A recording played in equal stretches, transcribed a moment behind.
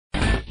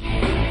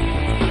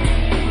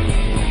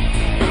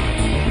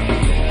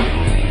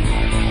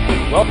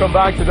Welcome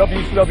back to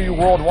WCW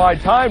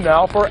Worldwide. Time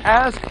now for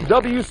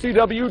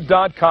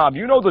AskWCW.com.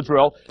 You know the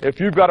drill.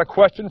 If you've got a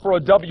question for a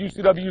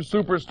WCW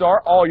superstar,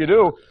 all you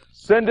do,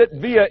 send it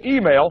via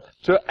email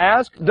to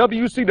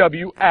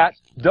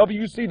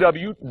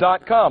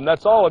AskWCW@WCW.com.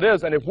 That's all it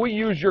is. And if we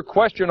use your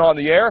question on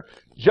the air,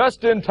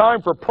 just in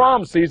time for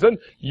prom season,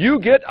 you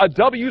get a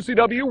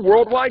WCW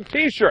Worldwide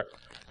t-shirt.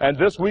 And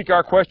this week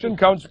our question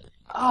comes...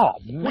 Oh,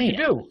 man. What do you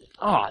do?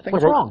 Oh,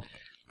 What's wrong?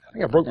 I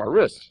think I broke my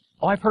wrist.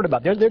 Oh, I've heard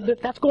about that.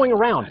 That's going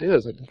around. It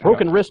is.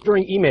 Broken wrist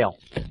during email.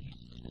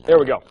 There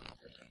we go.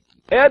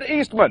 Ed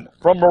Eastman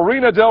from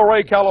Marina Del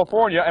Rey,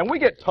 California, and we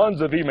get tons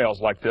of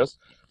emails like this.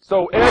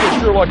 So, Ed,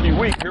 it's your lucky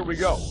week. Here we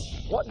go.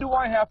 What do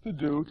I have to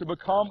do to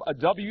become a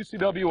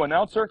WCW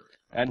announcer,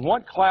 and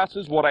what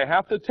classes would I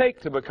have to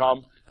take to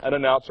become an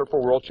announcer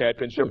for World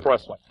Championship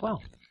Wrestling? Wow.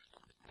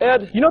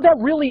 Ed? You know, that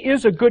really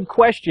is a good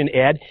question,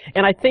 Ed.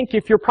 And I think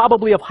if you're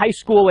probably of high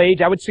school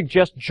age, I would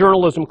suggest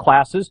journalism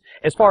classes.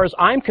 As far as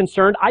I'm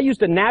concerned, I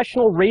used a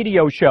national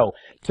radio show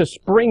to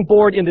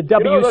springboard into WCW.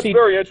 You know, that's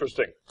very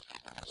interesting.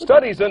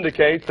 Studies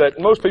indicate that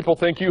most people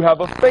think you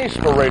have a face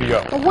for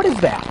radio. Well, what is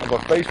that? I have a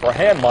face for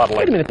hand modeling.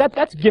 Wait a minute,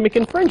 that's gimmick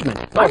infringement.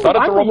 No, I thought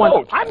it's a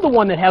remote. I'm the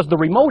one that has the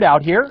remote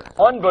out here.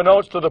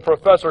 Unbeknownst to the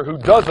professor who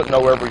doesn't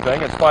know everything,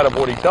 in spite of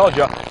what he tells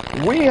you,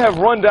 we have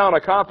run down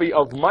a copy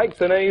of Mike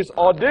Tenay's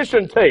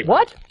audition tape.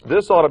 What?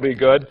 This ought to be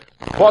good.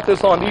 Bought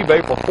this on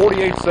eBay for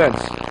 48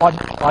 cents.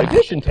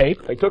 Audition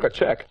tape? They took a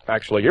check,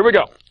 actually. Here we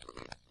go.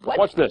 What?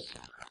 Watch this.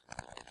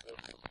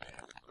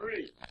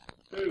 3,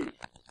 2.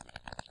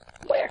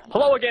 Where?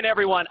 Hello again,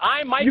 everyone.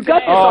 I'm Mike. You got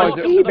this on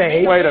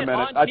eBay. Wait a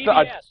minute.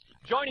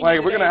 Wait,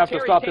 we're going to have to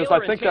stop this.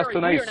 I think that's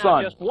Tenay's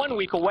son. Just 1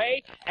 week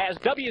away as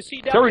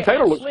WCW Terry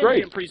Taylor looks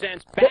great.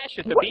 presents Bash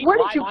at the Beat Where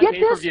did live you on get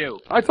this? pay-per-view.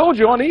 I told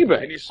you on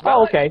eBay.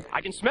 Oh, okay.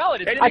 I can smell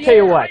it. I tell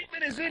you what.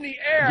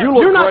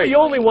 You're Not the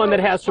only one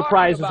that has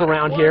surprises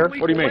around here.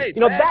 What do you mean?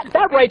 You know,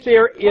 that right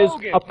there is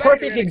a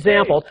perfect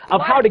example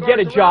of how to get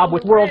a job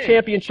with World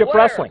Championship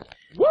Wrestling.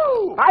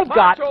 I've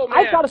got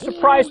a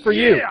surprise for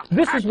you.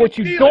 This is what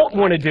you don't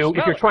want to do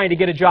if you're trying to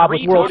get a job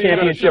with World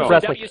Championship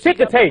Wrestling. Hit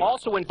the tape.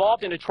 Also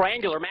involved in a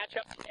triangular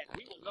matchup.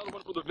 Another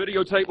one for the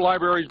videotape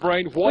library's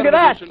brain. Look at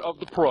that. Of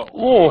the Pro.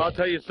 I'll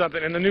tell you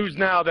something. In the news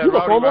now that You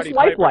look almost Roddy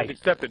Piper lifelike. has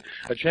accepted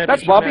a championship.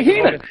 That's Bobby match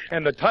Heenan. opponent,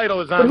 and the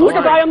title is But on who's the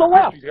the guy on the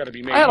left?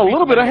 I had a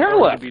little bit of hair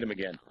left. Beat him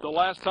again. The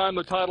last time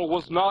the title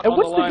was not And on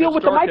what's the the line deal at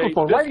with the start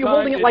microphone? date. Why are you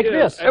holding it like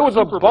this? It was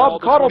a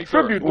Bob Caudle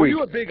tribute Were week.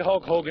 you a big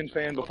Hulk Hogan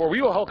fan before? Were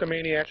you a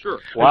Hulkamaniac? Sure.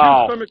 Wow. Did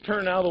your stomach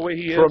turn out the way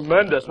he is?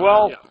 Tremendous.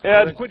 Well,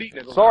 Ed, Quit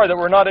eating it. sorry that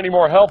we're not any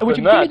more help Would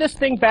than you give me that. this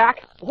thing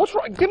back? What's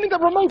wrong? Give me the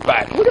remote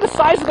back. Look at the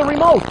size of the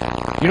remote.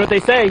 You know what they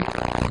say?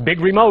 Big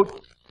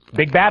remote,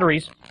 big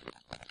batteries.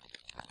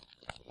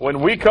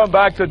 When we come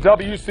back to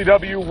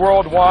WCW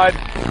Worldwide,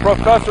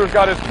 Professor's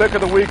got his pick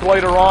of the week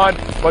later on,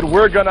 but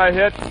we're going to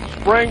hit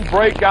Spring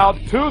Breakout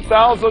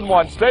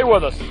 2001. Stay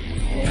with us.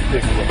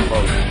 Big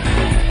remote.